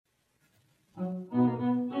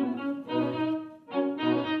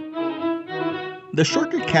The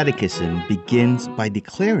Shorter Catechism begins by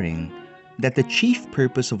declaring that the chief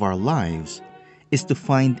purpose of our lives is to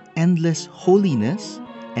find endless holiness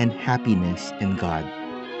and happiness in God.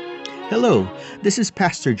 Hello, this is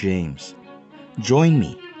Pastor James. Join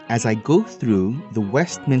me as I go through the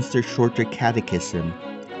Westminster Shorter Catechism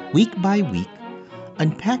week by week,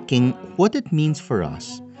 unpacking what it means for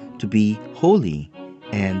us to be holy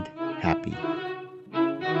and happy.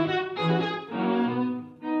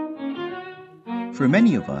 For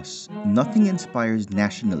many of us, nothing inspires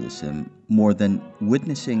nationalism more than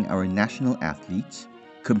witnessing our national athletes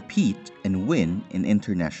compete and win in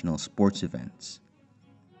international sports events.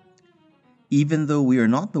 Even though we are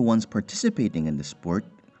not the ones participating in the sport,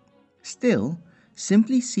 still,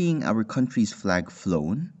 simply seeing our country's flag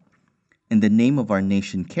flown and the name of our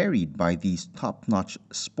nation carried by these top-notch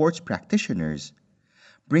sports practitioners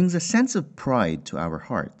brings a sense of pride to our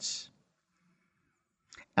hearts.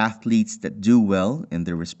 Athletes that do well in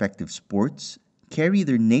their respective sports carry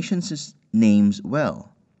their nation's names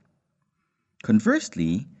well.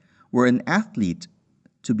 Conversely, were an athlete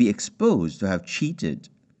to be exposed to have cheated,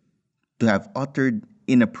 to have uttered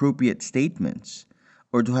inappropriate statements,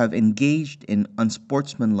 or to have engaged in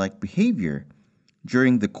unsportsmanlike behavior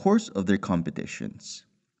during the course of their competitions,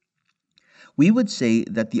 we would say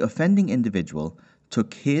that the offending individual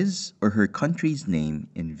took his or her country's name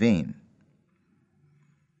in vain.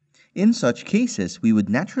 In such cases, we would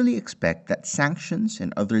naturally expect that sanctions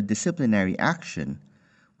and other disciplinary action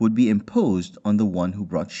would be imposed on the one who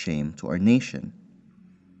brought shame to our nation.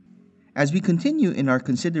 As we continue in our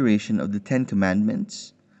consideration of the Ten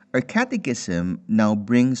Commandments, our catechism now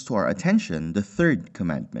brings to our attention the third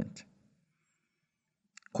commandment.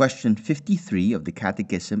 Question 53 of the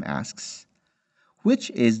catechism asks, which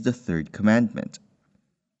is the third commandment?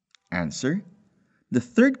 Answer, the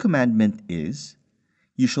third commandment is,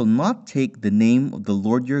 you shall not take the name of the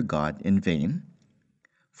Lord your God in vain,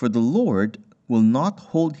 for the Lord will not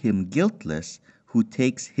hold him guiltless who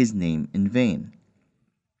takes his name in vain.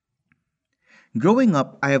 Growing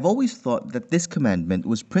up, I have always thought that this commandment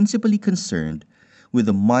was principally concerned with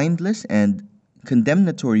the mindless and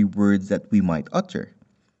condemnatory words that we might utter.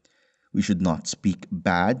 We should not speak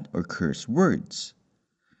bad or curse words.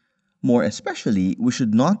 More especially, we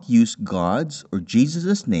should not use God's or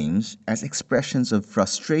Jesus' names as expressions of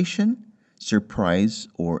frustration, surprise,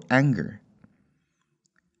 or anger.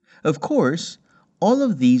 Of course, all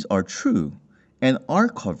of these are true and are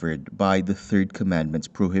covered by the third commandment's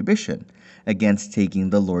prohibition against taking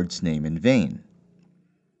the Lord's name in vain.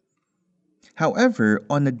 However,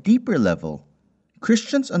 on a deeper level,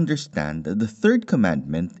 Christians understand that the third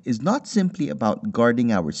commandment is not simply about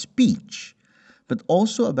guarding our speech, but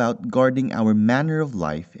also about guarding our manner of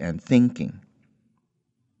life and thinking.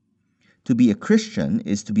 To be a Christian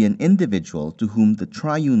is to be an individual to whom the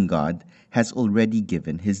triune God has already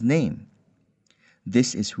given his name.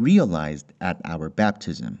 This is realized at our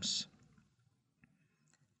baptisms.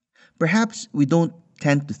 Perhaps we don't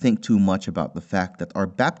tend to think too much about the fact that our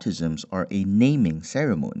baptisms are a naming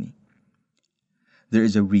ceremony. There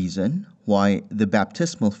is a reason why the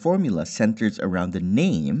baptismal formula centers around the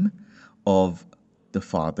name of the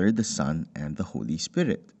Father, the Son, and the Holy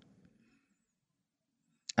Spirit.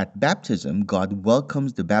 At baptism, God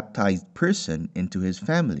welcomes the baptized person into his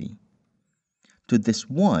family. To this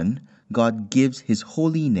one, God gives his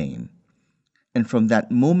holy name, and from that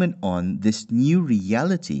moment on, this new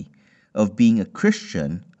reality of being a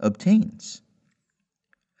Christian obtains.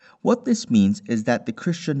 What this means is that the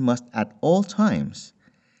Christian must at all times,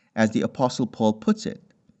 as the Apostle Paul puts it,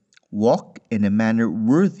 walk in a manner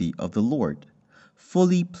worthy of the Lord,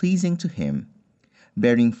 fully pleasing to him,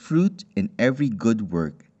 bearing fruit in every good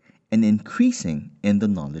work, and increasing in the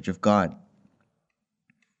knowledge of God.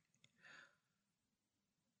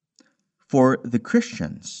 For the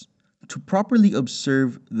Christians, to properly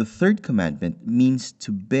observe the third commandment means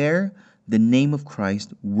to bear the name of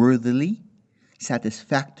Christ worthily,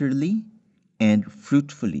 satisfactorily, and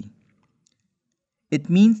fruitfully. It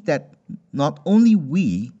means that not only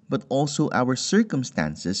we, but also our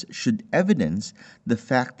circumstances should evidence the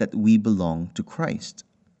fact that we belong to Christ.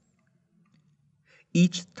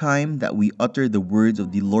 Each time that we utter the words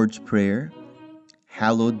of the Lord's Prayer,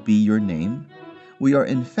 "Hallowed be your name," we are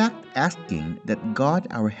in fact asking that God,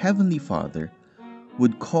 our Heavenly Father,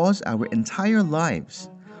 would cause our entire lives,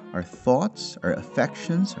 our thoughts, our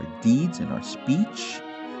affections, our deeds, and our speech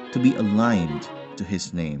to be aligned to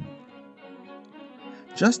His name.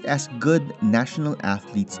 Just as good national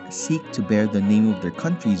athletes seek to bear the name of their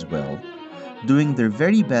countries well, doing their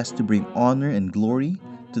very best to bring honor and glory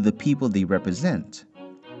to the people they represent,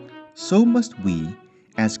 so must we,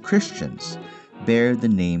 as Christians, bear the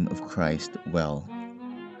name of Christ well.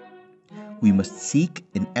 We must seek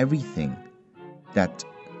in everything that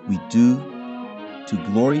we do to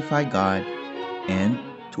glorify God and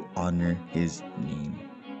to honor His name.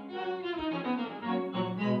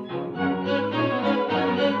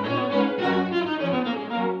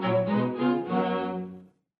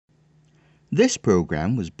 This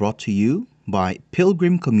program was brought to you by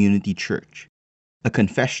Pilgrim Community Church, a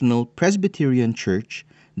confessional Presbyterian church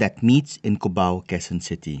that meets in Cubao, Quezon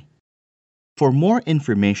City. For more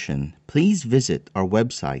information, please visit our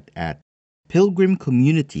website at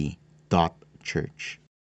pilgrimcommunity.church.